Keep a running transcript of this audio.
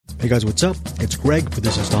Hey guys, what's up? It's Greg for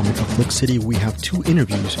This Is Dominic of Flick City. We have two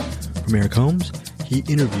interviews from Eric Holmes. He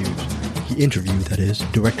interviewed, that is,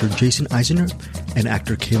 director Jason Eisener and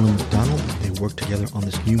actor Calem Macdonald. They worked together on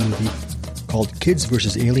this new movie called Kids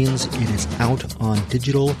vs. Aliens. It is out on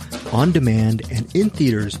digital, on demand, and in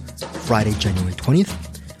theaters Friday, January 20th.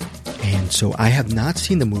 And so I have not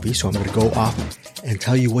seen the movie, so I'm going to go off and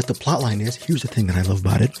tell you what the plotline is. Here's the thing that I love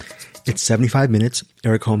about it. It's 75 minutes.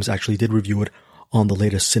 Eric Holmes actually did review it on the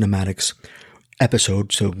latest Cinematics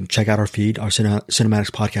episode. So check out our feed, our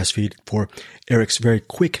Cinematics podcast feed for Eric's very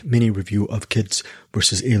quick mini review of Kids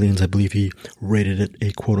vs. Aliens. I believe he rated it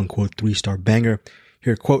a quote unquote 3-star banger.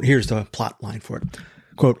 Here's the plot line for it.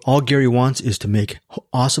 Quote, all Gary wants is to make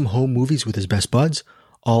awesome home movies with his best buds.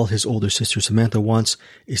 All his older sister Samantha wants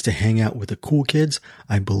is to hang out with the cool kids.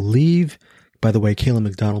 I believe, by the way, Calem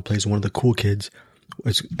Macdonald plays one of the cool kids.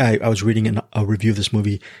 I was reading a review of this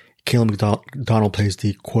movie. Calem Macdonald plays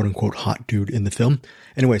the quote-unquote hot dude in the film.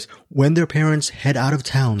 Anyways, when their parents head out of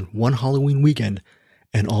town one Halloween weekend,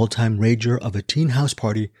 an all-time rager of a teen house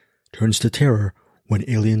party turns to terror when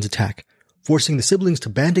aliens attack, forcing the siblings to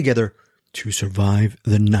band together to survive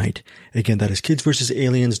the night. Again, that is Kids vs.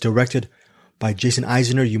 Aliens, directed by Jason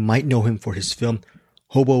Eisener. You might know him for his film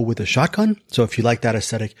Hobo with a Shotgun. So if you like that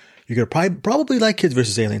aesthetic, you're going to probably like Kids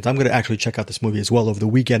vs. Aliens. I'm going to actually check out this movie as well over the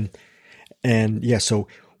weekend. And yeah, so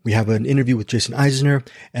we have an interview with Jason Eisener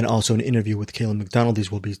and also an interview with Calem Macdonald.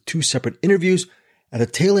 These will be two separate interviews. At the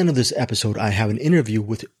tail end of this episode, I have an interview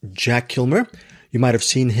with Jack Kilmer. You might have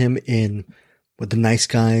seen him in With the Nice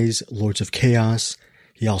Guys, Lords of Chaos.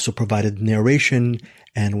 He also provided narration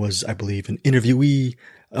and was, I believe, an interviewee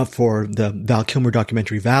for the Val Kilmer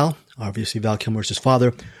documentary Val. Obviously, Val Kilmer is his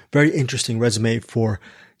father. Very interesting resume for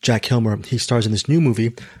Jack Kilmer. He stars in this new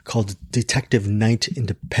movie called Detective Night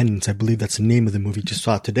Independence. I believe that's the name of the movie. Just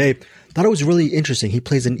saw it today. Thought it was really interesting. He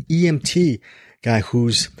plays an EMT guy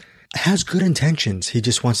has good intentions. He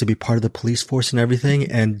just wants to be part of the police force and everything.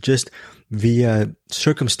 And just via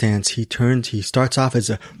circumstance, he starts off as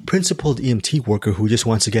a principled EMT worker who just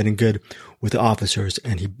wants to get in good with the officers.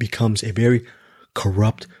 And he becomes a very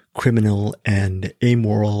corrupt, criminal, and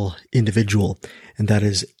amoral individual. And that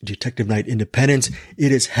is Detective Night Independence.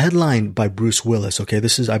 It is headlined by Bruce Willis. Okay,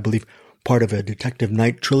 this is, I believe, part of a Detective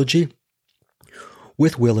Night trilogy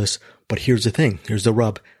with Willis. But here's the thing. Here's the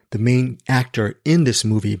rub. The main actor in this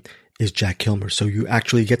movie is Jack Kilmer. So you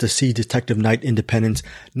actually get to see Detective Night Independence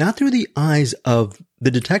not through the eyes of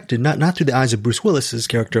the detective, not through the eyes of Bruce Willis's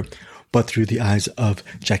character, but through the eyes of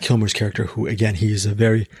Jack Kilmer's character, who, again, he is a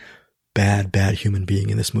very bad human being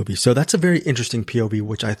in this movie. So that's a very interesting POV,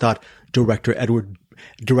 which I thought director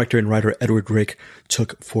and writer Edward Drake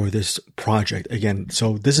took for this project. Again,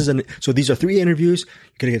 so these are three interviews.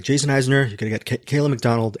 You're going to get Jason Eisener, you're going to get Calem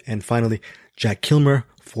Macdonald, and finally Jack Kilmer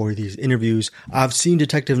for these interviews. I've seen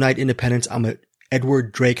Detective Night Independence. I'm an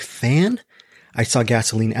Edward Drake fan. I saw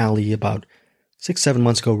Gasoline Alley about 6-7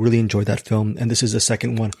 months ago. Really enjoyed that film. And this is the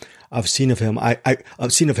second one I've seen of him.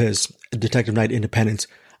 I've seen of his Detective Night Independence.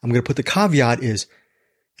 I'm going to put the caveat is,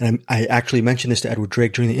 and I actually mentioned this to Edward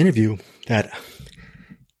Drake during the interview, that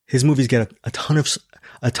his movies get a ton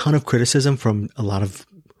of criticism from a lot of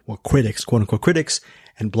critics, quote unquote critics,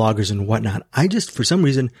 and bloggers and whatnot. For some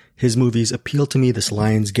reason, his movies appeal to me, this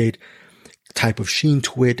Lionsgate type of sheen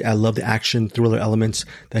to it. I love the action thriller elements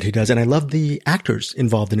that he does, and I love the actors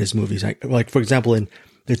involved in his movies. Like, for example, in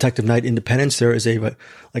Detective Night Independence, there is a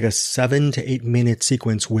 7 to 8 minute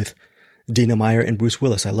sequence with Dina Meyer and Bruce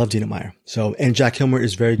Willis. I love Dina Meyer. And Jack Kilmer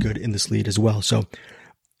is very good in this lead as well. So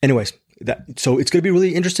anyways, so it's going to be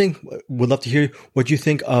really interesting. Would love to hear what you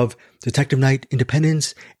think of Detective Night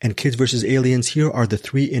Independence and Kids vs. Aliens. Here are the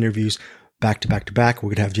three interviews back to back to back. We're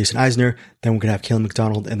going to have Jason Eisener, then we're going to have Calem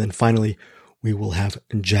Macdonald, and then finally we will have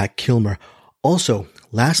Jack Kilmer. Also,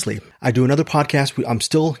 lastly, I do another podcast. I'm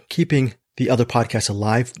still keeping the other podcast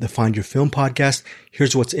alive, the Find Your Film podcast.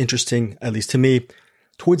 Here's what's interesting, at least to me.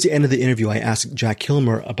 Towards the end of the interview, I asked Jack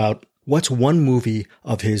Kilmer about what's one movie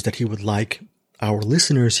of his that he would like our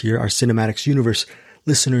listeners here, our Cinematics Universe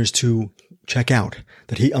listeners, to check out.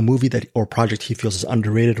 A movie or project he feels is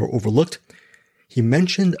underrated or overlooked. He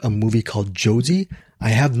mentioned a movie called Josie. I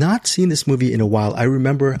have not seen this movie in a while. I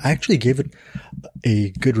actually gave it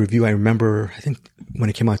a good review. I remember, I think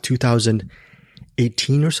when it came out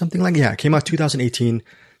 2018 or something like that. Yeah, it came out 2018.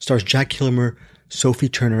 Stars Jack Kilmer, Sophie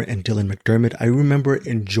Turner, and Dylan McDermott. I remember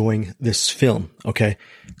enjoying this film. Okay.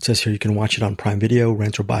 It says here you can watch it on Prime Video,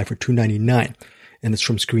 rent or buy for $2.99. And it's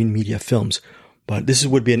from Screen Media Films. But this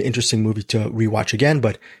would be an interesting movie to rewatch again.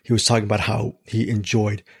 But he was talking about how he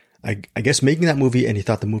enjoyed I guess making that movie, and he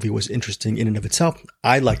thought the movie was interesting in and of itself.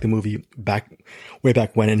 I liked the movie way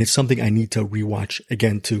back when, and it's something I need to rewatch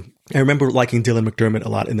again too. I remember liking Dylan McDermott a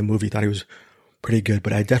lot in the movie, thought he was pretty good,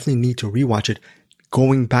 but I definitely need to rewatch it.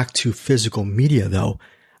 Going back to physical media though,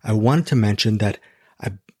 I wanted to mention that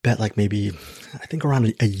I bet like maybe, I think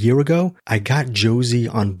around a year ago, I got Josie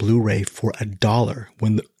on Blu-ray for $1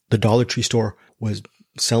 when the Dollar Tree store was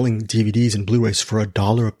selling DVDs and Blu-rays for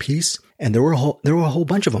 $1 a piece. And there were a whole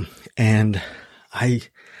bunch of them. And I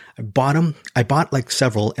bought them. I bought like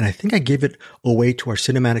several, and I think I gave it away to our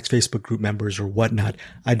Cinematics Facebook group members or whatnot.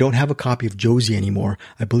 I don't have a copy of Josie anymore.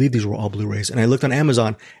 I believe these were all Blu-rays. And I looked on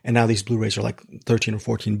Amazon, and now these Blu-rays are like 13 or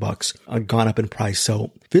 14 bucks, gone up in price.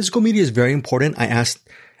 So physical media is very important. I asked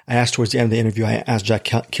towards the end of the interview, I asked Jack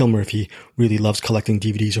Kilmer if he really loves collecting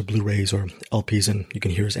DVDs or Blu-rays or LPs, and you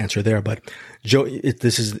can hear his answer there. But Joe,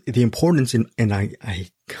 this is the importance and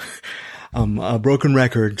a broken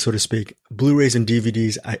record, so to speak, Blu-rays and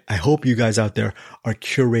DVDs. I hope you guys out there are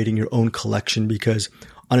curating your own collection, because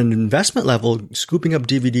on an investment level, scooping up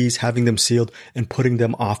DVDs, having them sealed and putting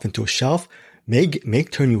them off into a shelf may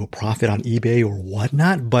turn you a profit on eBay or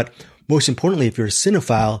whatnot. But most importantly, if you're a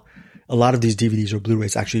cinephile, a lot of these DVDs or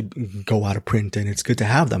Blu-rays actually go out of print, and it's good to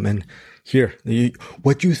have them. And here,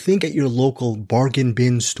 what you think at your local bargain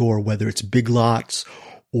bin store, whether it's Big Lots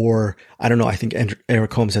or, I don't know, I think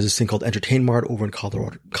Eric Holmes has this thing called Entertain Mart over in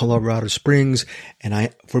Colorado Springs.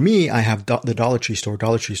 And for me, I have the Dollar Tree store.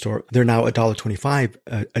 They're now $1.25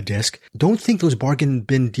 a disc. Don't think those bargain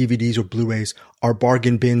bin DVDs or Blu-rays are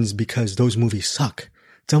bargain bins because those movies suck.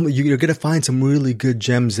 You're going to find some really good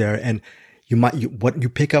gems there. And what you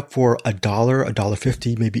pick up for $1,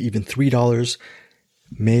 $1.50, maybe even $3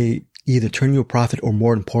 may either turn you a profit, or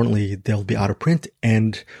more importantly, they'll be out of print.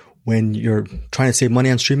 And when you're trying to save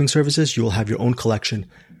money on streaming services, you will have your own collection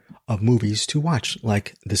of movies to watch,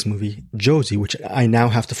 like this movie, Josie, which I now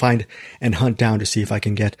have to find and hunt down to see if I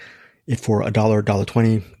can get it for $1,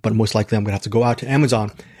 $1.20. But most likely I'm going to have to go out to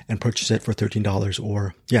Amazon and purchase it for $13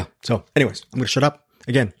 or, yeah. So anyways, I'm going to shut up.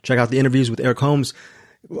 Again, check out the interviews with Eric Holmes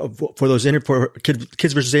for those for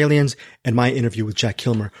Kids vs. Aliens, and my interview with Jack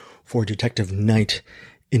Kilmer for Detective Night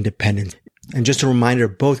Independence. And just a reminder,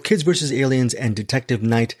 both Kids vs. Aliens and Detective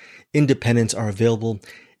Night Independence are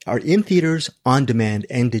in theaters, on demand,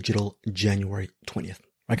 and digital January 20th.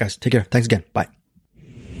 All right, guys, take care. Thanks again. Bye.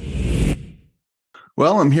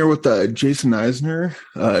 Well, I'm here with Jason Eisener,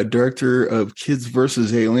 director of Kids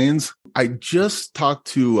vs. Aliens. I just talked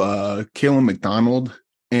to Calem Macdonald,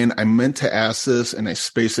 and I meant to ask this, and I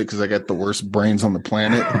spaced it because I got the worst brains on the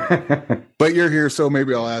planet. But you're here, so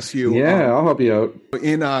maybe I'll ask you. Yeah, I'll help you out.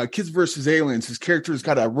 In Kids vs. Aliens, his character's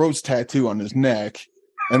got a rose tattoo on his neck.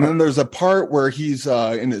 And then there's a part where he's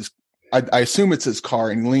in his, I assume it's his car,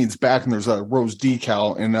 and he leans back, and there's a rose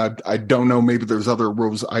decal. And I don't know, maybe there's other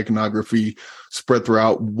rose iconography spread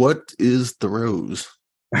throughout. What is the rose?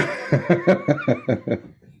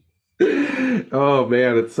 Oh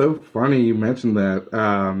man, it's so funny you mentioned that.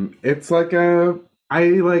 It's like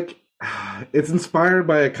it's inspired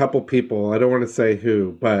by a couple people. I don't want to say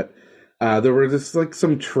who, but there were just like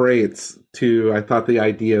some traits to, I thought, the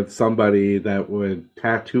idea of somebody that would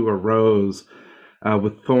tattoo a rose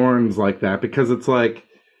with thorns like that, because it's like,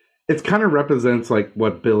 it kind of represents like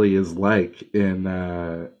what Billy is like in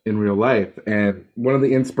real life. And one of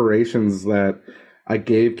the inspirations that I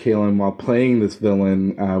gave Calem while playing this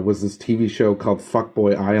villain was this TV show called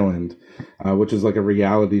Fuckboy Island, which is like a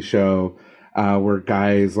reality show where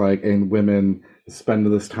guys and women spend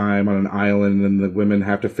this time on an island, and the women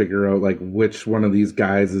have to figure out like which one of these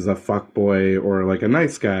guys is a fuckboy or like a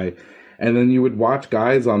nice guy. And then you would watch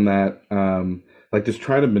guys on that just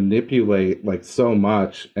try to manipulate like so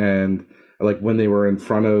much, and like when they were in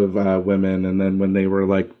front of women, and then when they were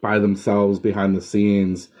like by themselves behind the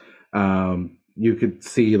scenes, you could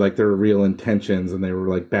see like their real intentions, and they were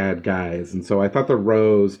like bad guys. And so I thought the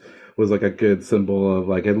rose was like a good symbol of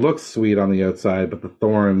like, it looks sweet on the outside, but the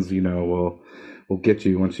thorns, will get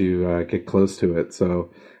you once you get close to it. So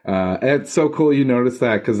it's so cool you noticed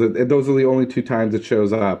that, because those are the only two times it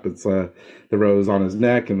shows up. It's the rose on his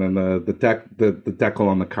neck, and then the decal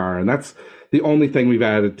on the car, and that's the only thing we've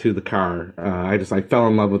added to the car. I fell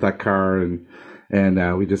in love with that car, and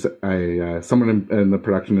someone in the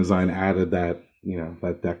production design added that,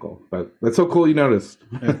 that decal. But that's so cool you noticed.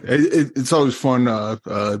 It's always fun, kind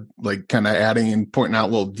of adding and pointing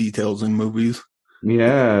out little details in movies.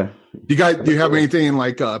 Yeah. Do you have anything in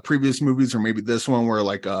like previous movies, or maybe this one, where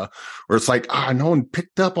it's like, no one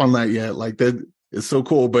picked up on that yet? Like that is so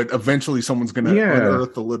cool, but eventually someone's gonna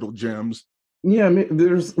unearth the little gems. Yeah, I mean,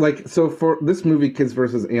 there's like, so for this movie, Kids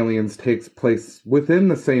versus Aliens takes place within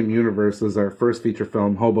the same universe as our first feature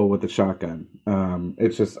film, Hobo with a Shotgun.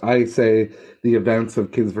 It's just, I say the events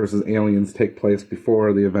of Kids versus Aliens take place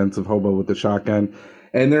before the events of Hobo with the Shotgun.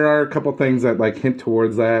 And there are a couple things that like hint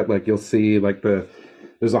towards that. Like you'll see like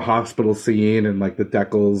there's a hospital scene and like the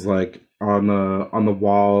decals like on the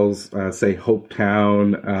walls, say Hope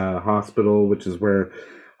Town Hospital, which is where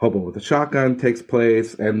Hobo with a Shotgun takes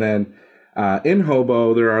place. And then in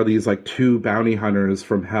Hobo, there are these like two bounty hunters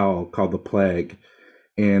from hell called the Plague.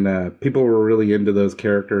 And people were really into those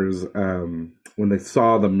characters when they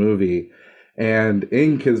saw the movie. And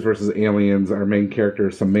in Kids versus Aliens, our main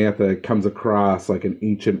character, Samantha, comes across like an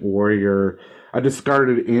ancient warrior, a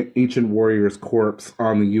discarded ancient warrior's corpse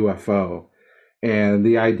on the UFO. And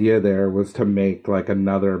the idea there was to make like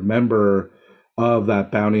another member of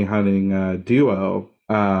that bounty hunting duo.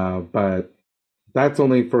 But that's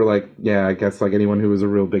only for like, yeah, I guess like anyone who was a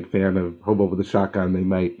real big fan of Hobo with a Shotgun, they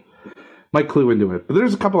might clue into it. But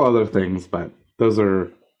there's a couple other things, but those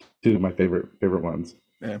are two of my favorite ones.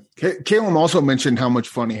 Yeah. Calem also mentioned how much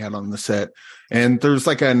fun he had on the set. And there's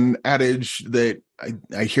like an adage that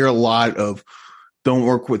I hear a lot of, don't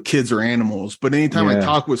work with kids or animals. But anytime I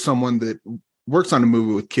talk with someone that works on a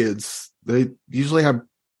movie with kids, they usually have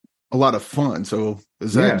a lot of fun. So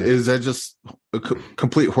is that just a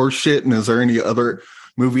complete horse shit? And is there any other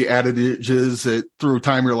movie adages that through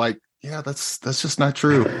time you're like, yeah, that's just not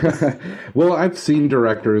true? Well, I've seen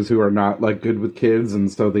directors who are not like good with kids,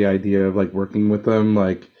 and so the idea of like working with them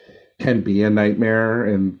like can be a nightmare.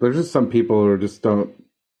 And there's just some people who just don't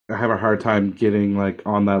have a hard time getting like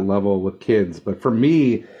on that level with kids. But for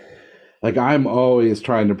me, like I'm always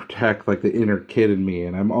trying to protect like the inner kid in me,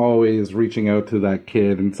 and I'm always reaching out to that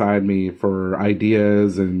kid inside me for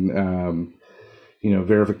ideas and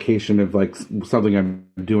verification of like something I'm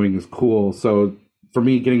doing is cool. So for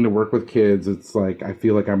me, getting to work with kids, it's like I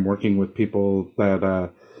feel like I'm working with people that are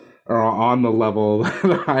on the level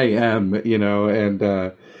that I am,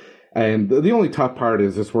 and the only tough part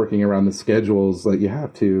is just working around the schedules that you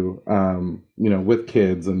have to, with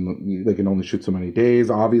kids, and they can only shoot so many days,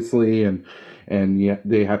 obviously, and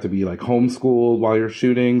they have to be like homeschooled while you're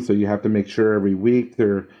shooting, so you have to make sure every week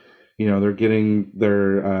they're getting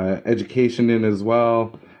their education in as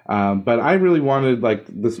well. But I really wanted like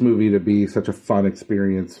this movie to be such a fun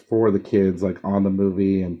experience for the kids, like on the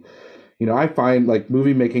movie. And, I find like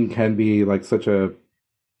movie making can be like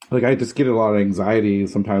I just get a lot of anxiety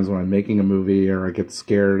sometimes when I'm making a movie, or I get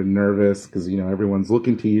scared and nervous because, everyone's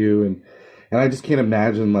looking to you. And I just can't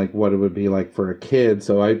imagine like what it would be like for a kid.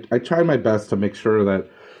 So I tried my best to make sure that,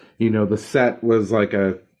 the set was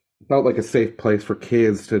felt like a safe place for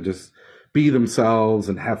kids to just be themselves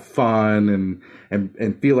and have fun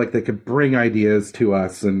and feel like they could bring ideas to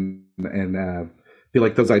us and feel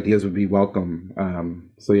like those ideas would be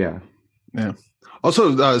welcome. So yeah. Yeah.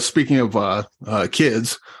 Also, speaking of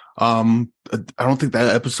kids, I don't think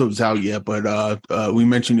that episode's out yet, but we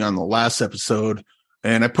mentioned you on the last episode,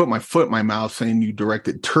 and I put my foot in my mouth saying you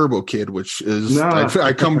directed Turbo Kid, which is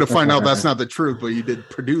I come to find out that's not the truth, but you did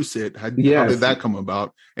produce it. How did that come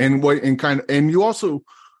about? And you also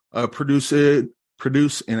produce,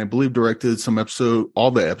 and I believe directed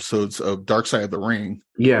all the episodes of Dark Side of the Ring,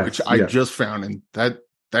 which I just found, and that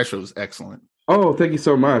show is excellent. Oh, thank you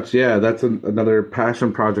so much. Yeah, that's another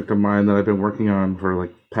passion project of mine that I've been working on for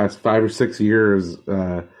like past 5 or 6 years,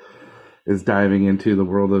 is diving into the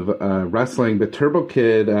world of wrestling. But Turbo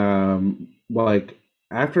Kid, like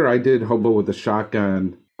after I did Hobo with the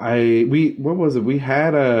Shotgun, we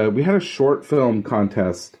had a short film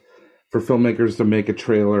contest for filmmakers to make a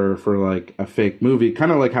trailer for like a fake movie,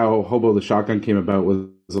 kind of like how Hobo the Shotgun came about. Was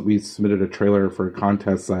we submitted a trailer for a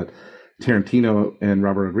contest that Tarantino and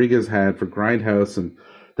Robert Rodriguez had for Grindhouse, and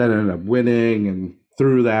that ended up winning. And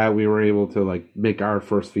through that, we were able to like make our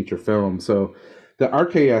first feature film. So the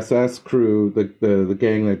RKSS crew, the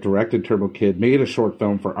gang that directed Turbo Kid, made a short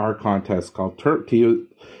film for our contest called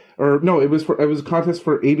it was a contest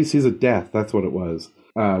for ABCs of Death. That's what it was.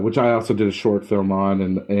 Which I also did a short film on,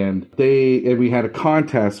 and we had a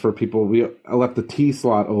contest for people. We left the T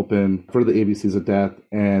slot open for the ABCs of Death,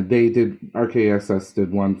 and RKSS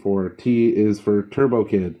did one for T is for Turbo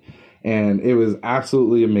Kid, and it was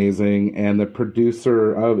absolutely amazing. And the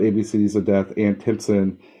producer of ABCs of Death, Ann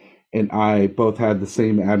Timpson, and I both had the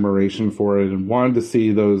same admiration for it and wanted to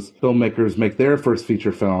see those filmmakers make their first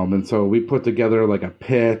feature film. And so we put together like a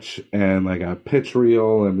pitch and like a pitch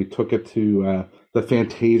reel, and we took it to the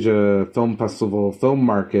Fantasia Film Festival film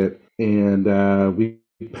market, and we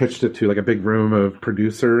pitched it to like a big room of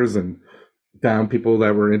producers and found people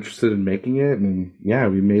that were interested in making it. And yeah,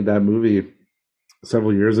 we made that movie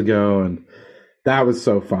several years ago, and that was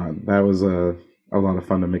so fun. That was a lot of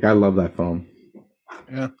fun to make. I love that film.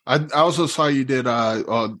 Yeah, I also saw you did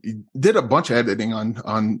a bunch of editing on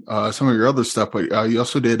some of your other stuff, but you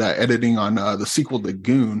also did editing on the sequel to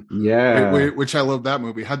Goon. Yeah, which I love that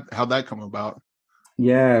movie. How'd that come about?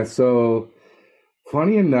 yeah. So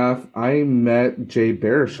funny enough, I met Jay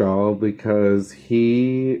Baruchel because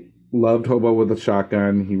he loved Hobo with a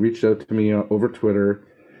Shotgun. He reached out to me over Twitter.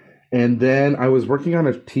 And then I was working on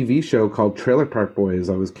a TV show called Trailer Park Boys.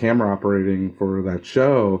 I was camera operating for that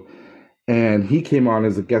show. And he came on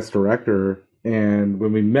as a guest director. And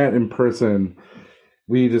when we met in person,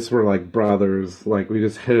 we just were like brothers. Like, we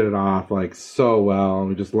just hit it off like so well.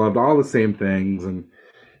 We just loved all the same things. And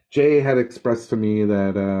Jay had expressed to me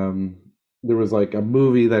that there was like a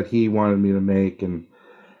movie that he wanted me to make. And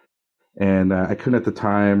I couldn't at the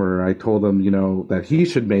time, or I told him, that he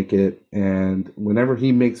should make it. And whenever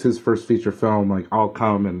he makes his first feature film, like, I'll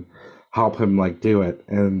come and help him like do it.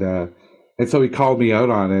 And so he called me out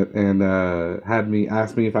on it and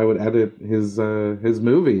asked me if I would edit his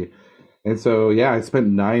movie. And so, yeah, I spent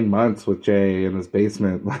 9 months with Jay in his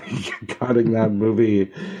basement, like cutting that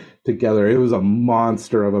movie together. It was a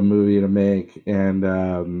monster of a movie to make. And,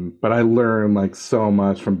 but I learned like so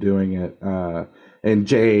much from doing it. And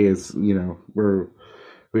Jay is,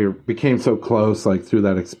 we became so close like through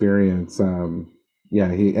that experience. I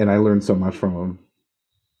learned so much from him.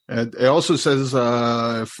 And it also says,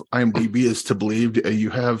 if IMDb is to believe,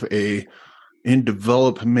 you have a in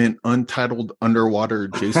development untitled underwater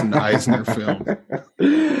Jason Eisener film.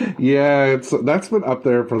 Yeah, that's been up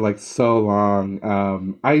there for like so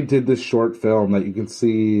long. I did this short film that you can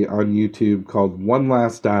see on YouTube called One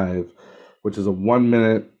Last Dive, which is a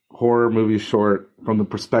 1-minute horror movie short from the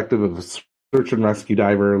perspective of a search and rescue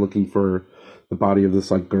diver looking for the body of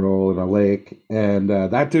this like girl in a lake. And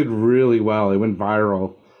that did really well. It went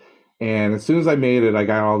viral. And as soon as I made it, I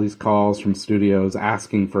got all these calls from studios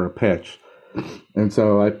asking for a pitch. And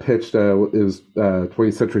so I pitched, it was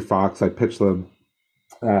 20th Century Fox. I pitched them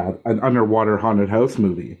an underwater haunted house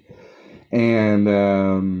movie.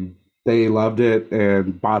 And they loved it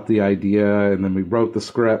and bought the idea. And then we wrote the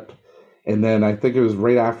script. And then I think it was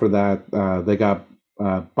right after that, they got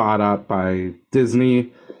bought up by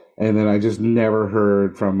Disney. And then I just never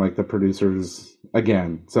heard from like the producers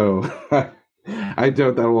again. So I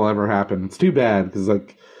doubt that will ever happen. It's too bad because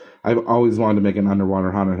like I've always wanted to make an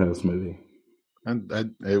underwater haunted house movie. And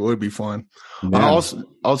it would be fun. Yeah.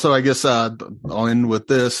 Also, I guess I'll end with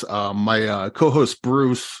this. My co-host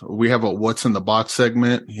Bruce, we have a "What's in the Box"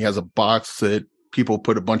 segment. He has a box that people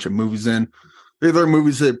put a bunch of movies in. Either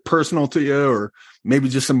movies that are personal to you, or maybe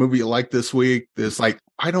just a movie you like this week. There's like,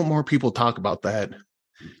 why don't more people talk about that?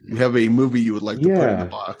 You have a movie you would like to put in the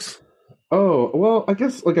box. Oh, well, I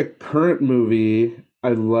guess like a current movie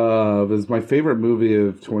I love is my favorite movie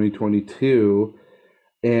of 2022.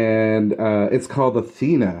 And it's called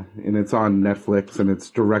Athena, and it's on Netflix, and it's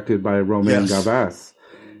directed by Romain Gavras.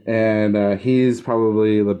 And he's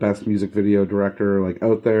probably the best music video director like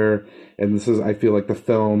out there. And this is, I feel like, the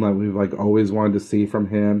film that we've like always wanted to see from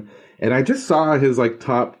him. And I just saw his like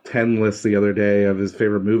top 10 list the other day of his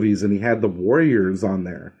favorite movies, and he had The Warriors on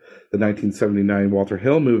there, the 1979 Walter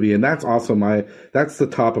Hill movie. And that's also that's the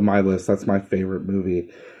top of my list. That's my favorite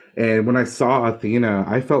movie. And when I saw Athena,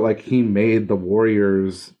 I felt like he made the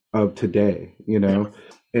Warriors of today,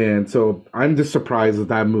 And so I'm just surprised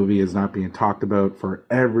that movie is not being talked about for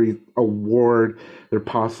every award there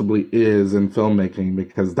possibly is in filmmaking,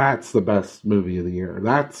 because that's the best movie of the year.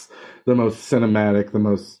 That's the most cinematic, the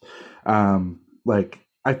most,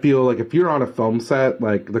 I feel like if you're on a film set,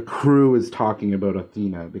 like the crew is talking about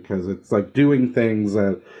Athena because it's like doing things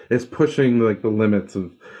that is pushing like the limits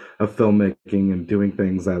of filmmaking and doing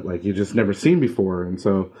things that like you just never seen before. And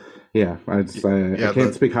so, yeah, I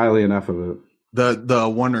can't speak highly enough of it. The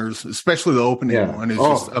Wonders, especially the opening one, is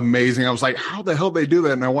just amazing. I was like, how the hell they do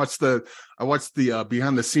that? And I watched the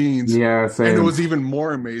behind the scenes. Yeah, same. And it was even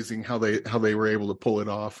more amazing how they were able to pull it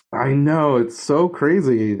off. I know, it's so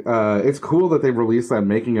crazy. It's cool that they released that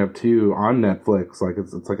making of too on Netflix. Like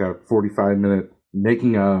it's like a 45-minute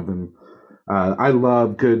making of, and I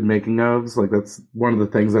love good making ofs. Like that's one of the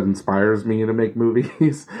things that inspires me to make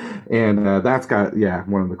movies. And that's got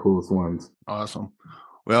one of the coolest ones. Awesome.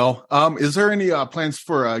 Well, is there any plans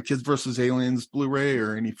for Kids vs. Aliens Blu-ray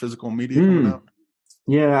or any physical media coming out?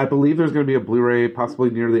 Yeah, I believe there's going to be a Blu-ray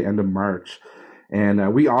possibly near the end of March.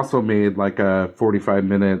 And we also made like a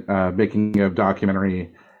 45-minute making of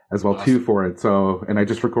documentary as well too for it. So, and I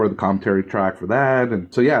just recorded the commentary track for that,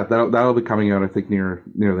 and so yeah, that'll be coming out I think near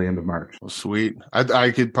the end of March. Well, sweet.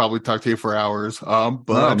 I could probably talk to you for hours,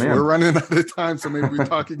 but we're running out of time, so maybe we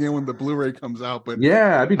talk again when the Blu-ray comes out. But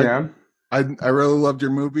yeah, I'd be down. I really loved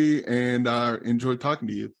your movie and enjoyed talking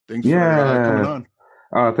to you. Thanks for coming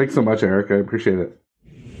on. Thanks so much, Eric. I appreciate it.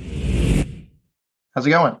 How's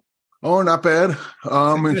it going? Oh, not bad.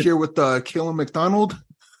 I'm here with Calem Macdonald,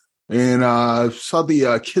 and saw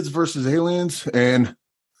the Kids versus Aliens, and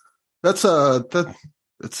that's quite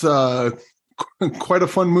a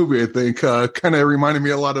fun movie. I think kind of reminded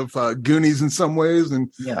me a lot of Goonies in some ways, and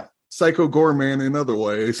Psycho Goreman in other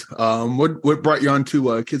ways. What brought you on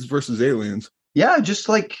to Kids versus Aliens? Yeah, just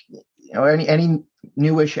like any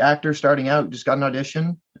newish actor starting out, just got an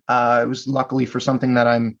audition. It was luckily for something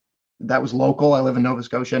that was local. I live in Nova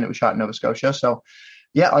Scotia, and it was shot in Nova Scotia. So,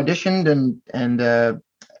 yeah, auditioned and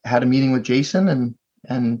had a meeting with Jason,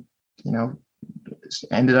 and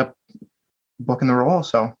ended up booking the role.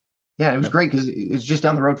 So, yeah, it was great because it's just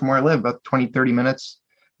down the road from where I live, about 20, 30 minutes.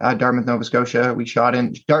 Dartmouth, Nova Scotia. We shot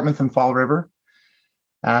in Dartmouth and Fall River,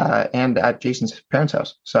 and at Jason's parents'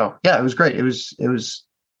 house. So, yeah, it was great. It was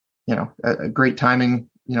a great timing.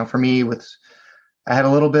 For me, I had a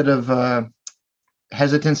little bit of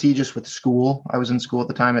hesitancy just with school. I was in school at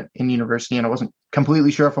the time in university, and I wasn't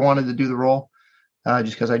completely sure if I wanted to do the role,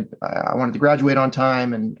 just because I wanted to graduate on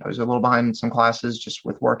time, and I was a little behind in some classes just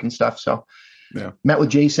with work and stuff. So met with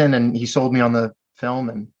Jason, and he sold me on the film,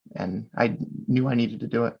 and I knew I needed to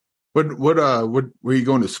do it. What were you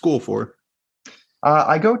going to school for?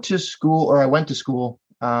 I went to school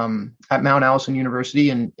at Mount Allison University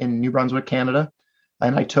in New Brunswick, Canada,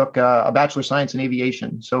 and I took a Bachelor of Science in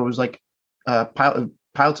Aviation. So it was like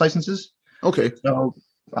pilot's licenses. Okay. So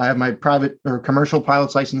I have my private or commercial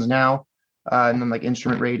pilot's license now, and then like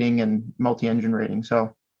instrument rating and multi-engine rating.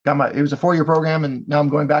 So it was a 4-year program, and now I'm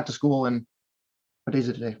going back to school. And what day is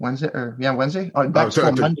it today? Wednesday? Oh, back to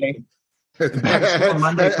school Monday. Back to school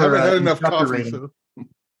Monday for had enough coffee. rating. So.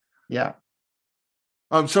 Yeah.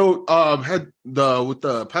 So with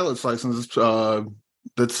the pilot's license,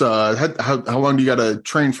 that's how long do you got to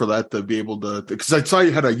train for that to be able to? Because I saw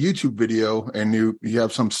you had a YouTube video and you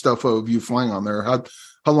have some stuff of you flying on there.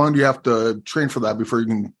 How long do you have to train for that before you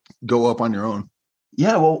can go up on your own?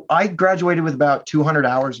 Yeah, well, I graduated with about 200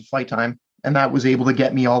 hours of flight time, and that was able to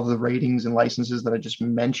get me all the ratings and licenses that I just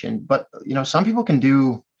mentioned. But some people can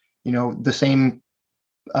do the same,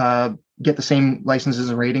 get the same licenses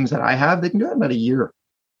and ratings that I have. They can do it in about a year.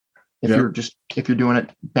 If you're doing it,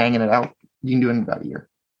 banging it out, you can do it in about a year.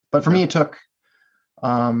 But for me, it took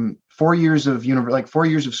 4 years of 4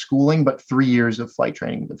 years of schooling, but 3 years of flight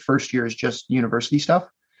training. The first year is just university stuff,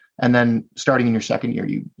 and then starting in your second year,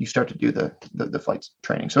 you start to do the flight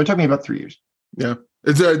training. So it took me about 3 years. Yeah.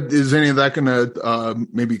 Is any of that going to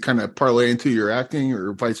maybe kind of parlay into your acting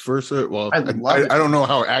or vice versa? Well, I don't know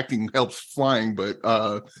how acting helps flying, but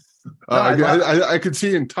I could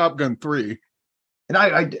see in Top Gun 3. And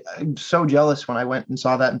I'm so jealous when I went and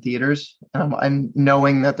saw that in theaters. And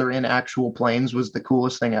knowing that they're in actual planes was the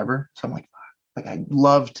coolest thing ever. So I'm like I'd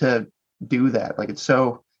love to do that. Like it's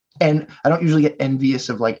so, and I don't usually get envious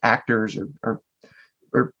of like actors or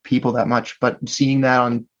people that much, but seeing that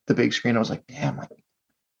on the big screen, I was like, damn,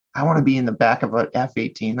 I want to be in the back of an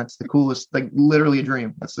F-18. That's the coolest, like literally a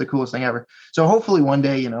dream. That's the coolest thing ever. So hopefully one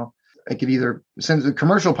day, I could either, since the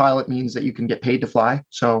commercial pilot means that you can get paid to fly.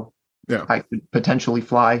 So I could potentially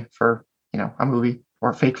fly for, a movie or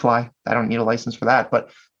a fake fly. I don't need a license for that,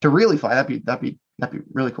 but to really fly, that'd be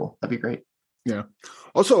really cool. That'd be great. Yeah.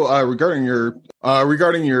 Also, regarding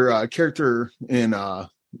your character in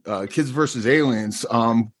Kids versus Aliens,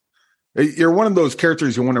 you're one of those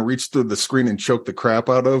characters you want to reach through the screen and choke the crap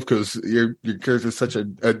out of because your character is such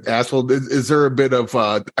an asshole. Is there a bit of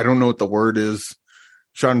I don't know what the word is.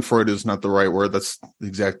 Schadenfreude is not the right word. That's the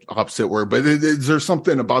exact opposite word. But is there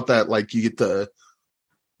something about that? Like you get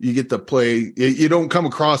to play. You don't come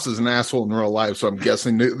across as an asshole in real life. So I'm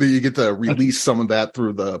guessing that you get to release some of that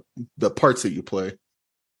through the parts that you play.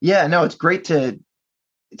 Yeah, no, it's great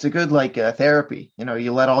it's a good therapy.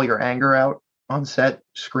 You let all your anger out on set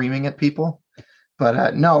screaming at people.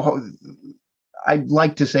 But no, I'd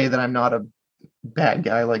like to say that I'm not a bad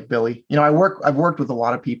guy like Billy. I've worked with a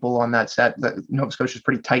lot of people on that set. Nova Scotia is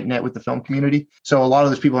pretty tight knit with the film community. So a lot of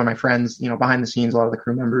those people are my friends, behind the scenes, a lot of the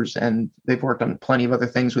crew members, and they've worked on plenty of other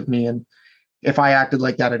things with me. And if I acted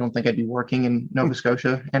like that, I don't think I'd be working in Nova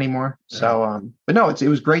Scotia anymore. Yeah. So, but no, it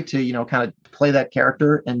was great to, kind of play that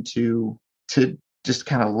character and to just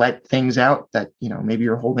kind of let things out that, maybe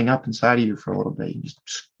you're holding up inside of you for a little bit. You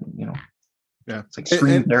just, yeah, it's like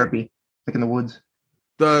scream therapy, like in the woods.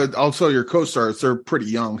 Also your co-stars, they're pretty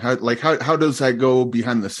young. How does that go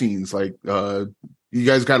behind the scenes? Like, you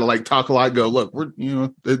guys got to like talk a lot. Go, look,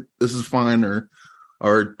 this is fine,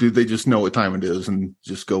 or do they just know what time it is and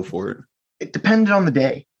just go for it? It depended on the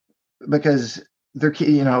day, because they're,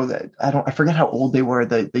 I forget how old they were,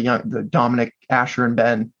 the Dominic, Asher, and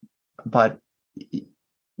Ben, but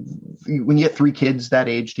when you get three kids that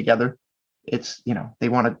age together, it's, they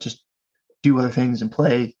want to just do other things and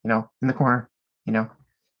play, in the corner,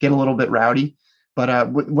 get a little bit rowdy.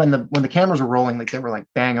 But when the cameras were rolling, like, they were like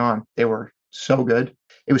bang on. They were so good.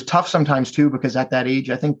 It was tough sometimes too, because at that age,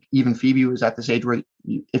 I think even Phoebe was at this age where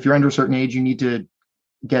if you're under a certain age, you need to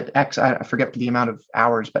get I forget the amount of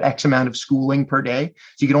hours, but X amount of schooling per day.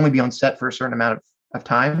 So you could only be on set for a certain amount of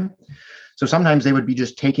time. So sometimes they would be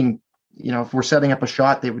just taking, if we're setting up a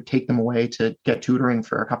shot, they would take them away to get tutoring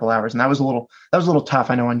for a couple hours. And that was a little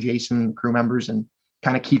tough, I know, on Jason, crew members, and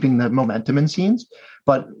kind of keeping the momentum in scenes.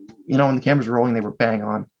 But, when the cameras were rolling, they were bang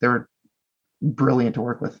on. They were brilliant to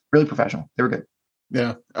work with, really professional. They were good.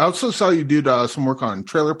 Yeah. I also saw you did some work on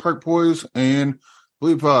Trailer Park Boys, and I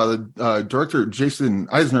believe the director Jason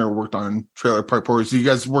Eisener worked on Trailer Park Boys. Do you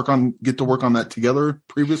guys get to work on that together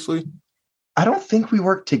previously? I don't think we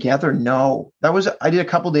worked together. No, I did a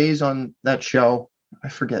couple days on that show. I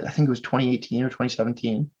forget. I think it was 2018 or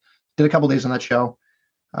 2017. Did a couple days on that show.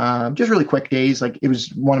 Just really quick days. Like, it was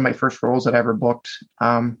one of my first roles that I ever booked.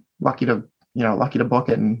 Lucky to book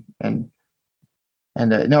it, and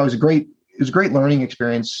no, it was a great learning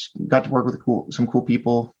experience. Got to work with some cool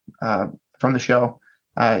people from the show.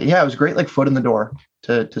 It was a great, like, foot in the door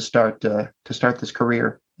to start this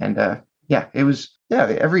career. And it was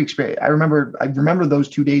every experience. I remember those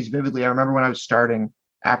 2 days vividly. I remember when I was starting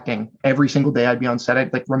acting, every single day I'd be on set,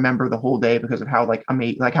 I'd like remember the whole day because of how like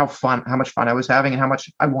amazing, like how much fun I was having and how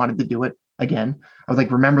much I wanted to do it again. I would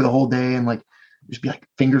like remember the whole day and like just be like,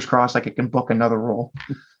 fingers crossed, like I can book another role.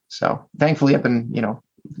 So thankfully I've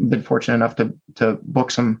been fortunate enough to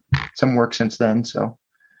book some work since then. So,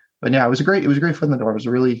 but yeah, it was a great foot in the door. It was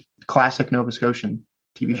a really classic Nova Scotian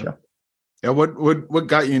TV show. Yeah. What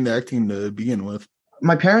got you into acting to begin with?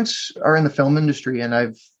 My parents are in the film industry, and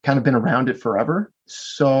I've kind of been around it forever.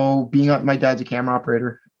 So my dad's a camera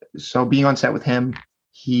operator. So being on set with him,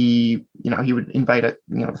 he would invite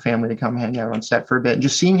the family to come hang out on set for a bit, and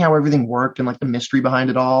just seeing how everything worked and like the mystery behind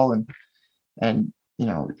it all. And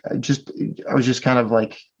I just kind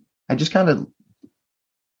of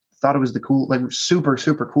thought it was the cool, like super,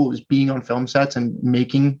 super cool, just being on film sets and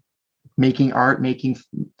making art, making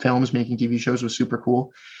films, making TV shows was super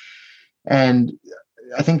cool. And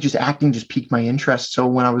I think just acting just piqued my interest. So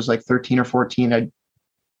when I was like 13 or 14, I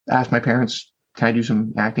asked my parents, can I do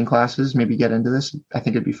some acting classes, maybe get into this? I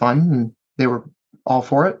think it'd be fun. And they were all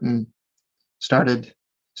for it, and started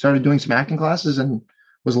doing some acting classes, and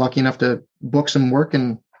was lucky enough to book some work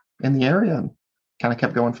in the area, and kind of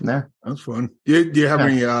kept going from there. That's fun. Do you have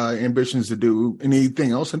any ambitions to do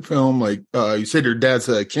anything else in film? Like you said, your dad's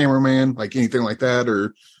a cameraman, like anything like that,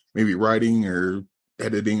 or maybe writing or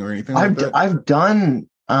editing or anything like that? I've done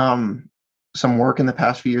some work in the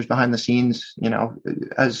past few years behind the scenes,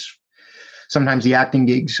 as sometimes the acting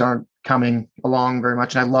gigs aren't coming along very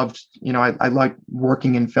much. And I loved, I like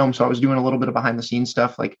working in film. So I was doing a little bit of behind the scenes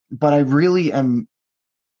stuff, but I really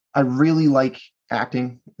like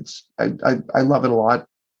acting. I love it a lot.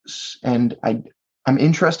 And I'm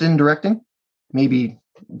interested in directing, maybe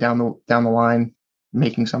down the line,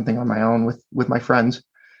 making something on my own with my friends.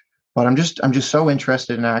 But I'm just so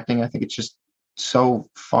interested in acting. I think it's just so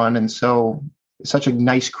fun and such a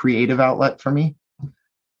nice creative outlet for me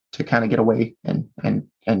to kind of get away and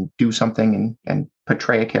do something and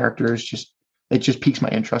portray a character. It just piques my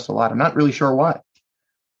interest a lot. I'm not really sure why.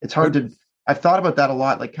 It's hard I've thought about that a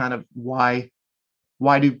lot, like kind of why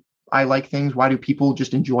do I like things? Why do people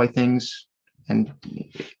just enjoy things and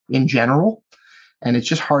in general? And it's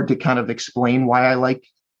just hard to kind of explain why I like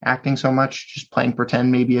acting so much, just playing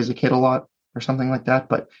pretend maybe as a kid a lot or something like that.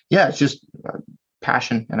 But yeah, it's just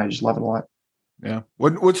passion, and I just love it a lot. Yeah.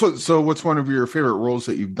 What's one of your favorite roles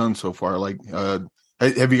that you've done so far? Like,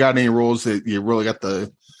 have you got any roles that you really got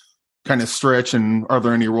the kind of stretch, and are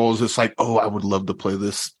there any roles that's like, oh, I would love to play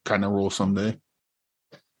this kind of role someday?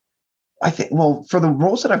 I think, well, for the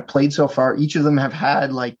roles that I've played so far, each of them have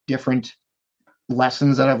had like different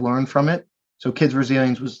lessons that I've learned from it. So Kids vs.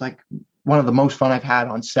 Aliens was like one of the most fun I've had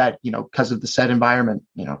on set, because of the set environment.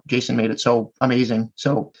 Jason made it so amazing,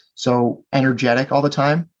 so energetic all the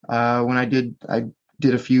time. When I did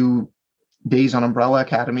a few days on Umbrella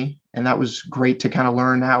Academy, and that was great to kind of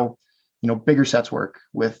learn how, bigger sets work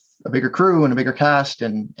with a bigger crew and a bigger cast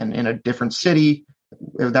and in a different city.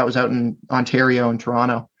 That was out in Ontario and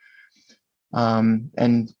Toronto.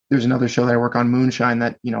 And there's another show that I work on, Moonshine,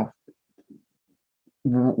 that,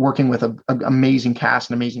 working with an amazing cast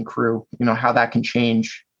and amazing crew, how that can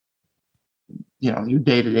change, your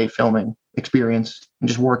day-to-day filming experience and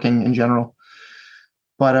just working in general.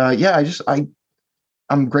 But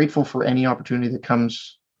I'm grateful for any opportunity that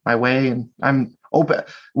comes my way, and I'm open.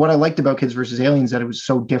 What I liked about Kids versus Aliens is that it was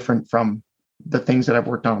so different from the things that I've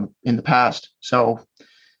worked on in the past. So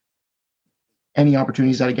any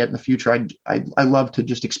opportunities that I get in the future, I love to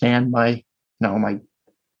just expand my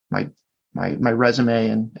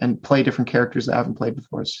resume and play different characters that I haven't played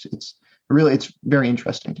before. It's very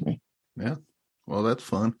interesting to me. Yeah. Well, that's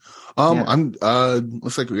fun.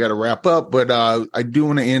 Looks like we got to wrap up, but I do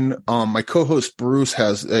want to end. My co-host Bruce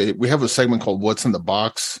we have a segment called What's in the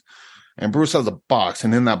Box, and Bruce has a box,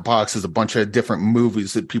 and in that box is a bunch of different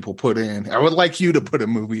movies that people put in. I would like you to put a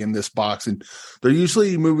movie in this box, and they're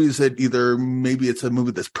usually movies that either maybe it's a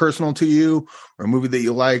movie that's personal to you, or a movie that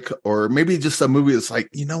you like, or maybe just a movie that's like,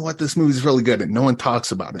 you know what, this movie is really good and no one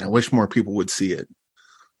talks about it. I wish more people would see it.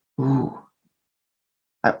 Ooh.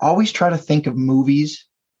 I always try to think of movies,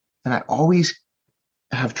 and I always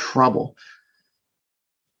have trouble.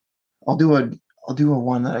 I'll do a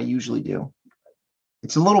one that I usually do.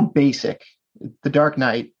 It's a little basic. The Dark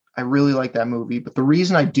Knight. I really like that movie, but the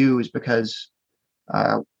reason I do is because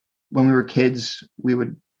when we were kids, we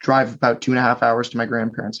would drive about 2.5 hours to my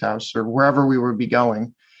grandparents' house or wherever we would be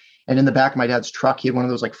going, and in the back of my dad's truck, he had one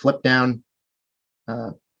of those like flip down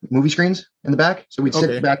movie screens in the back. So we'd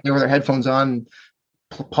sit back there with our headphones on. And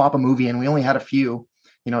pop a movie, and we only had a few,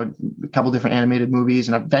 a couple different animated movies,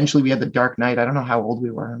 and eventually we had The Dark Knight. I don't know how old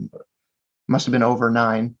we were, but must have been over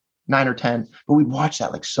 9 or 10, but we'd watch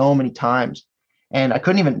that like so many times, and I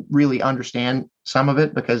couldn't even really understand some of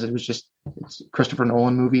it because it's a Christopher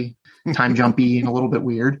Nolan movie, time jumpy and a little bit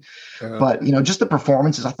weird. But just the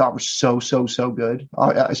performances I thought were so good,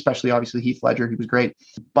 especially obviously Heath Ledger. He was great.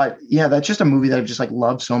 But yeah, that's just a movie that I've just like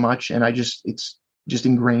loved so much, and it's just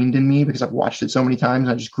ingrained in me because I've watched it so many times.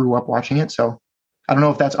 I just grew up watching it. So I don't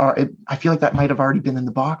know if that's I feel like that might have already been in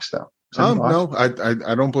the box though. No, I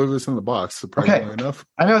don't believe it's in the box. Surprisingly enough.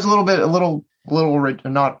 I know it's not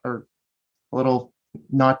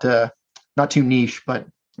too niche, but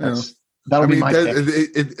that'll be my pick.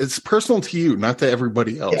 It's personal to you, not to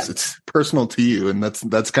everybody else. Yeah. It's personal to you, and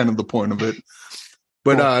that's kind of the point of it.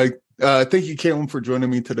 But cool. Thank you, Calem, for joining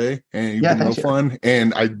me today, and you've been real fun.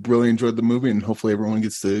 And I really enjoyed the movie, and hopefully everyone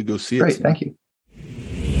gets to go see it. Great, thank you.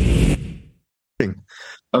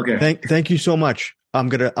 Okay, thank you so much. I'm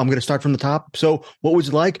gonna start from the top. So, what was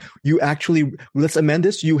it like? You actually, let's amend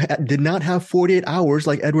this. You did not have 48 hours,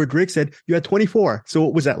 like Edward Drake said. You had 24. So,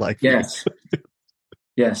 what was that like? Yes,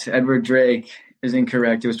 yes. Edward Drake is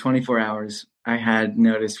incorrect. It was 24 hours. I had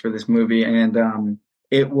noticed for this movie, and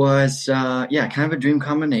it was, kind of a dream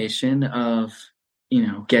combination of,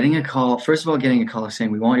 getting a call. First of all, getting a call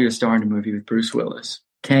saying, we want you to star in a movie with Bruce Willis.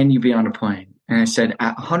 Can you be on a plane? And I said,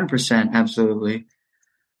 100%, absolutely.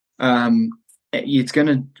 It's going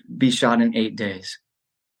to be shot in 8 days.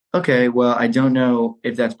 Okay, well, I don't know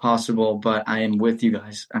if that's possible, but I am with you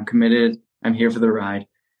guys. I'm committed. I'm here for the ride.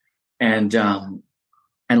 And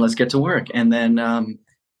let's get to work. And then,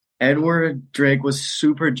 Edward Drake was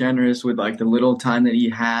super generous with like the little time that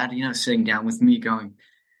he had, sitting down with me, going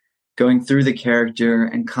through the character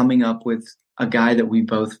and coming up with a guy that we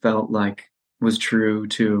both felt like was true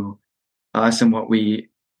to us and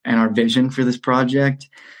and our vision for this project.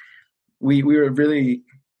 We were really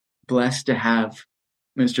blessed to have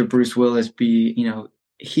Mr. Bruce Willis be,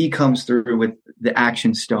 he comes through with the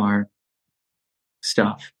action star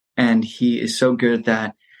stuff, and he is so good at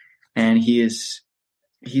that. And he's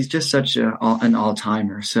just such an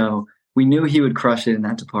all-timer. So we knew he would crush it in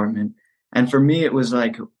that department. And for me, it was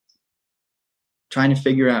like trying to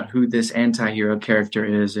figure out who this anti-hero character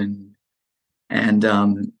is. And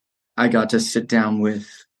I got to sit down with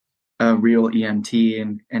a real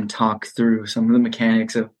EMT and talk through some of the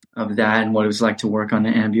mechanics of that and what it was like to work on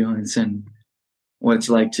an ambulance and what it's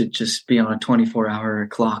like to just be on a 24-hour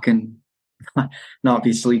clock and not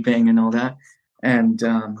be sleeping and all that.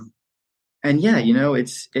 And yeah,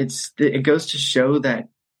 it goes to show that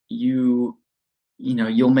you'll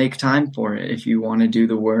make time for it if you want to do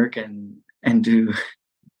the work and do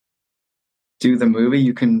the movie.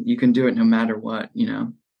 You can do it no matter what,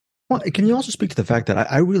 Well, can you also speak to the fact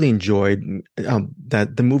that I really enjoyed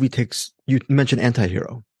that the movie takes, you mentioned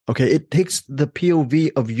anti-hero, Okay, it takes the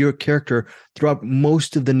POV of your character throughout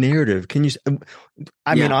most of the narrative. Can you?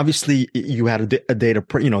 I mean, obviously, you had a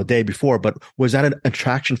day before, but was that an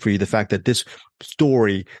attraction for you? The fact that this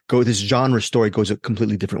genre story goes a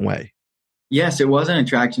completely different way. Yes, it was an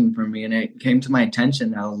attraction for me, and it came to my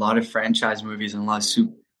attention that a lot of franchise movies and a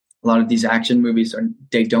lot of these action movies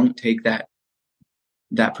they don't take that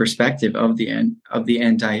perspective of the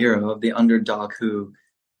anti-hero, of the underdog who,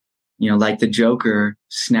 like the Joker,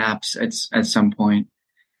 snaps at some point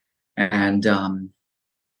and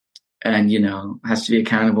has to be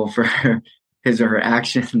accountable for his or her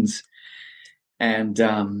actions and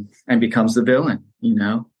becomes the villain,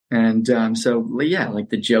 like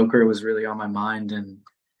the Joker was really on my mind,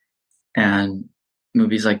 and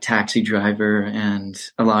movies like Taxi Driver and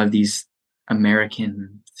a lot of these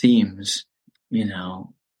American themes,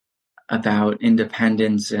 about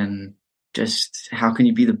independence and just how can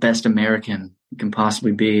you be the best American you can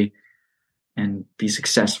possibly be and be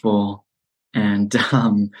successful and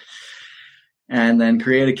then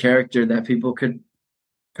create a character that people could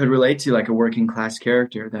relate to, like a working class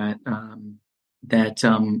character that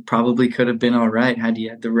probably could have been all right had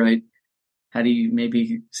he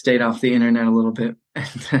maybe stayed off the internet a little bit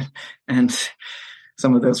and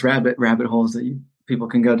some of those rabbit holes that people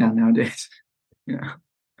can go down nowadays.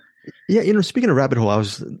 Yeah, speaking of rabbit hole,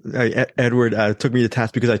 Edward took me to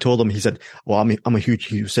task because I told him. He said, "Well,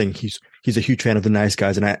 he was saying he's a huge fan of The Nice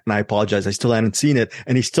Guys," and I apologize. I still hadn't seen it,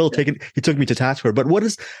 and he took me to task for it. But what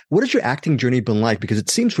has your acting journey been like? Because it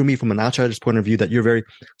seems for me, from an outsider's point of view, that you're very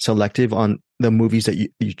selective on the movies that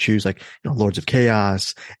you choose, like Lords of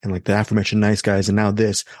Chaos and like the aforementioned Nice Guys, and now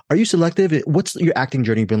this. Are you selective? What's your acting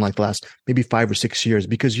journey been like the last maybe 5 or 6 years?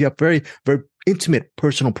 Because you have very, very intimate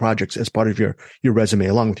personal projects as part of your resume,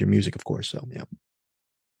 along with your music, of course. So yeah,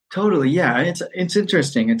 totally. Yeah, it's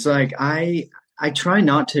interesting. It's like I try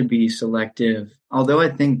not to be selective, although I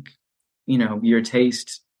think your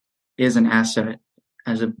taste is an asset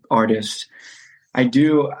as an artist. I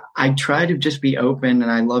try to just be open,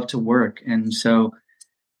 and I love to work, and so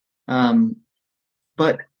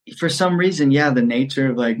but for some reason, the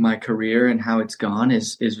nature of like my career and how it's gone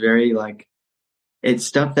is very like, it's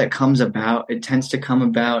stuff that comes about. It tends to come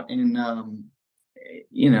about in,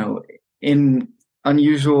 in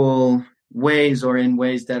unusual ways, or in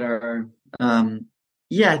ways that are, I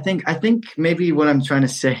think maybe what I'm trying to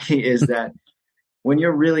say is that when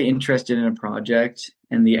you're really interested in a project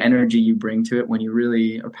and the energy you bring to it, when you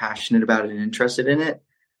really are passionate about it and interested in it,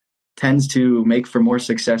 tends to make for more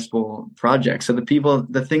successful projects. So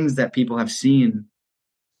the things that people have seen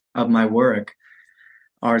of my work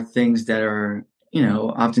are things that are,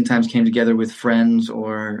 oftentimes came together with friends,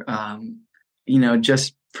 or,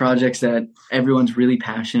 just projects that everyone's really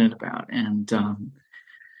passionate about. And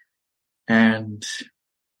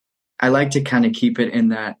I like to kind of keep it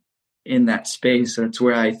in that space. That's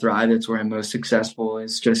where I thrive. That's where I'm most successful.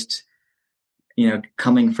 It's just,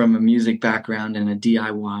 coming from a music background and a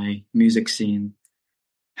DIY music scene.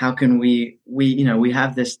 How can we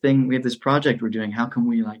have this thing, we have this project we're doing. How can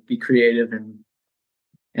we like be creative and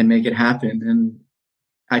make it happen? And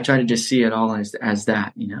I try to just see it all as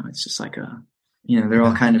that, it's just like they're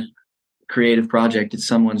all kind of creative project. It's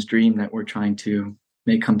someone's dream that we're trying to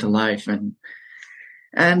make come to life.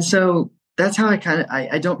 And so that's how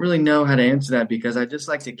I don't really know how to answer that, because I just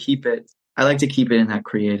like to keep it in that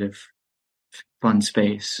creative, fun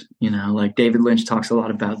space, like David Lynch talks a lot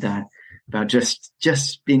about that, about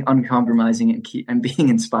just being uncompromising and being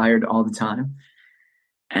inspired all the time.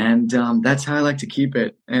 And that's how I like to keep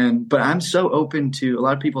it. But I'm so open to, a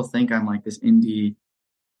lot of people think I'm like this indie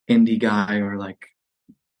guy, or like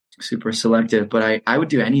super selective, but I'll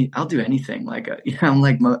do anything. Like, I'm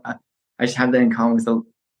like, I just have that in common with a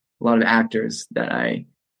lot of actors, that I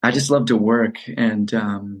just love to work. And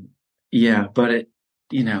but it,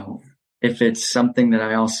 if it's something that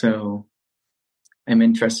I also am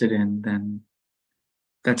interested in, then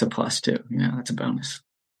that's a plus too. That's a bonus.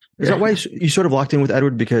 Is that why you sort of locked in with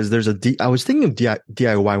Edward? Because there's I was thinking of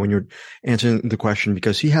DIY when you're answering the question,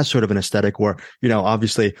 because he has sort of an aesthetic where,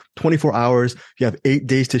 obviously 24 hours, you have 8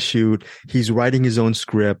 days to shoot. He's writing his own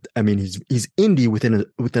script. I mean, he's indie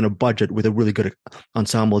within a budget with a really good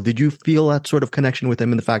ensemble. Did you feel that sort of connection with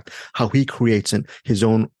him in the fact how he creates his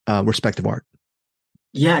own respective art?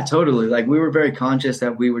 Yeah, totally. Like, we were very conscious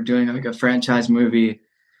that we were doing like a franchise movie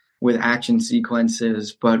with action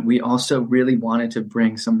sequences, but we also really wanted to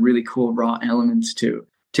bring some really cool raw elements to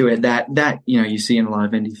it that you see in a lot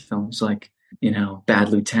of indie films, like Bad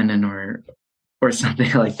Lieutenant or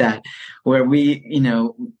something like that, where we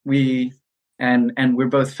and we're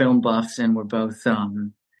both film buffs, and we're both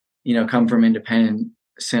come from independent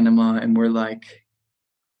cinema, and we're like,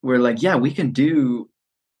 yeah, we can do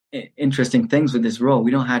interesting things with this role.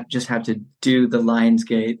 We don't just have to do the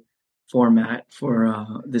Lionsgate format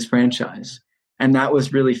for this franchise. And that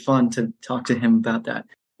was really fun to talk to him about that.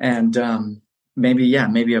 And maybe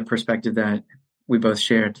a perspective that we both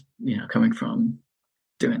shared, coming from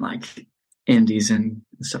doing like indies and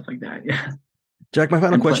stuff like that. Yeah. Jack, my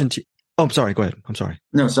final question to you. Oh, I'm sorry. Go ahead. I'm sorry.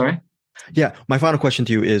 No, sorry. Yeah. My final question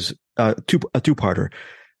to you is a two-parter.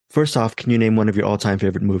 First off, can you name one of your all-time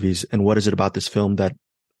favorite movies, and what is it about this film that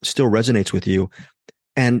still resonates with you?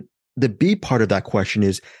 And the B part of that question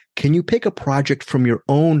is, can you pick a project from your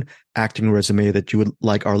own acting resume that you would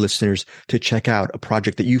like our listeners to check out, a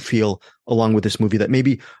project that you feel along with this movie that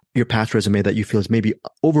maybe your past resume that you feel is maybe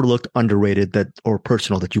overlooked, underrated, or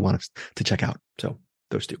personal that you want us to check out? So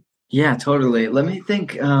those two. Yeah, totally. Let me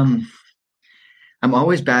think. I'm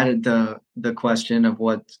always bad at the question of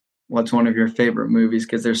what's one of your favorite movies,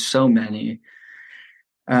 because there's so many.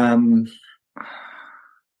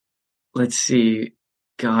 Let's see.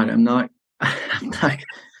 God, I'm not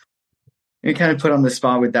you're kind of put on the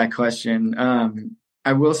spot with that question.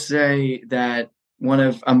 I will say that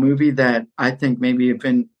a movie that I think maybe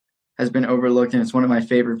has been overlooked, and it's one of my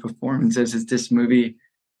favorite performances, is this movie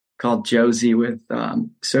called Josie with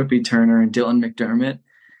Sophie Turner and Dylan McDermott.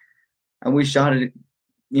 And we shot it,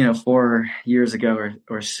 4 years ago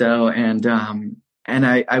or so. And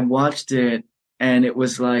I watched it, and it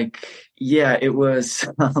was like, yeah, it was,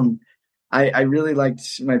 I really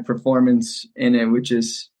liked my performance in it, which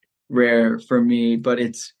is rare for me, but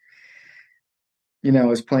it's, I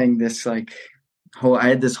was playing this I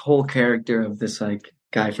had this whole character of this like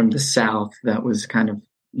guy from the South that was kind of,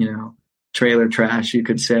 trailer trash, you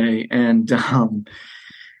could say. And Dylan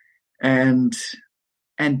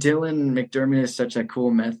McDermott is such a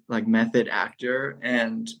cool method actor.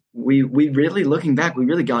 And we really, looking back, we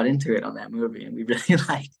really got into it on that movie, and we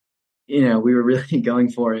really we were really going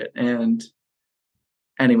for it. And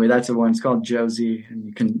anyway, that's the one. It's called Josie, and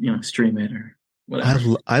you can, stream it or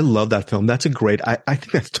whatever. I love that film. That's a great, I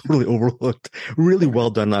think that's totally overlooked. Really well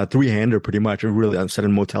done. Three-hander pretty much. Really, set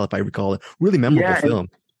in Motel, if I recall it. Really memorable film.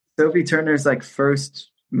 Sophie Turner's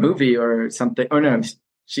first movie or something. Oh no,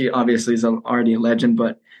 she obviously is already a legend,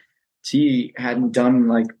 but she hadn't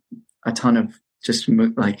done a ton of just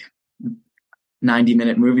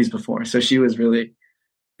 90-minute movies before. So she was really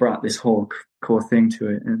brought this whole cool thing to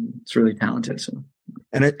it, and it's really talented. So.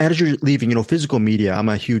 And as you're leaving, physical media, I'm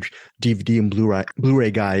a huge DVD and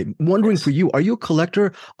Blu-ray guy. Wondering for you, are you a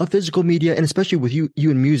collector of physical media? And especially with you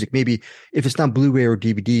in music, maybe if it's not Blu-ray or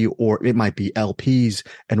DVD, or it might be LPs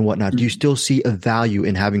and whatnot, do you still see a value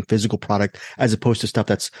in having physical product as opposed to stuff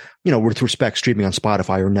that's, with respect, streaming on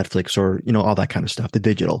Spotify or Netflix or, all that kind of stuff, the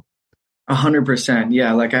digital? 100%.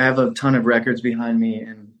 Yeah. I have a ton of records behind me,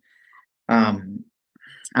 and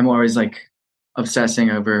I'm always obsessing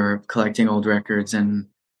over collecting old records, and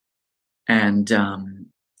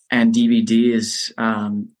DVD is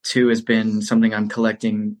too has been something I'm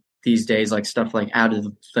collecting these days, stuff out of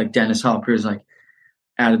Dennis Hopper's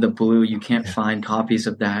Out of the Blue. You can't find copies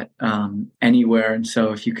of that anywhere, and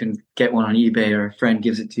so if you can get one on eBay or a friend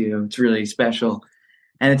gives it to you, it's really special.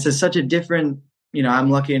 And it's such a different, I'm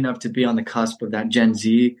lucky enough to be on the cusp of that Gen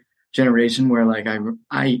Z generation where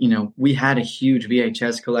I we had a huge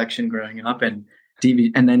VHS collection growing up, and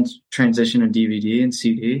DVD, and then transition to DVD and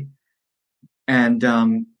CD. And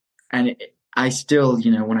I still,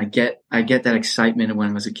 when I get that excitement when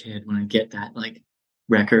I was a kid, when I get that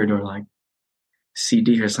record or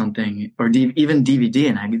CD or something, or even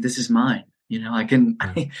DVD, and this is mine, I can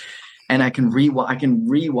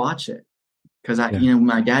rewatch it, because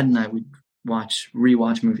my dad and I would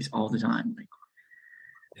rewatch movies all the time,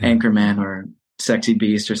 Anchorman or Sexy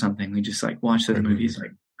Beast or something. We just watch those movies,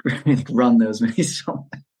 run those movies.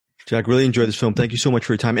 Jack, really enjoyed this film. Thank you so much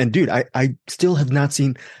for your time. And dude, I still have not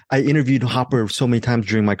seen, I interviewed Hopper so many times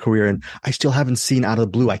during my career, and I still haven't seen Out of the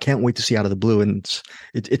Blue. I can't wait to see Out of the Blue. And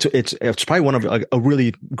it's probably one of a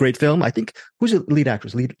really great film. I think, who's the lead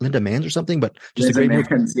actress? Linda Manns or something, but just Linda a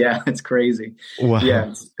great movie. Yeah, it's crazy. Wow. Yeah,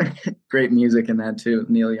 it's great music in that too.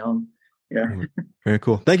 Neil Young. Yeah. Very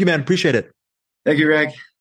cool. Thank you, man. Appreciate it. Thank you, Greg.